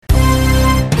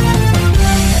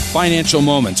Financial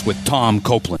Moments with Tom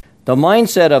Copeland. The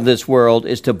mindset of this world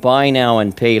is to buy now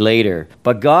and pay later,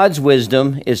 but God's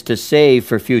wisdom is to save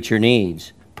for future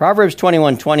needs. Proverbs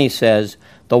 21:20 says,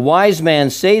 "The wise man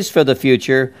saves for the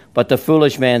future, but the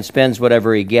foolish man spends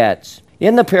whatever he gets."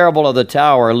 In the parable of the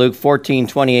tower, Luke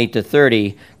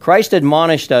 14:28-30, Christ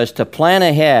admonished us to plan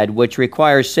ahead, which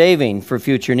requires saving for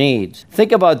future needs.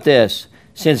 Think about this.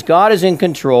 Since God is in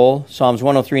control, Psalms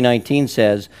 103:19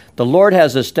 says, "The Lord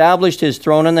has established his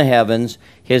throne in the heavens,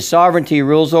 his sovereignty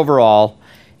rules over all."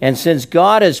 And since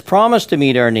God has promised to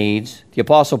meet our needs, the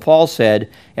Apostle Paul said,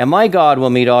 "And my God will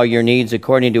meet all your needs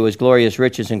according to his glorious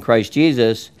riches in Christ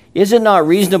Jesus." Is it not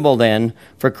reasonable then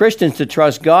for Christians to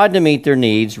trust God to meet their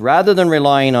needs rather than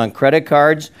relying on credit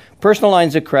cards, personal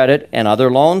lines of credit, and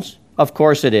other loans? Of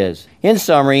course it is. In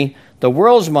summary, the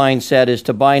world's mindset is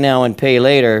to buy now and pay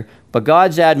later, but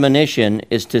God's admonition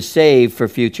is to save for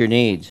future needs.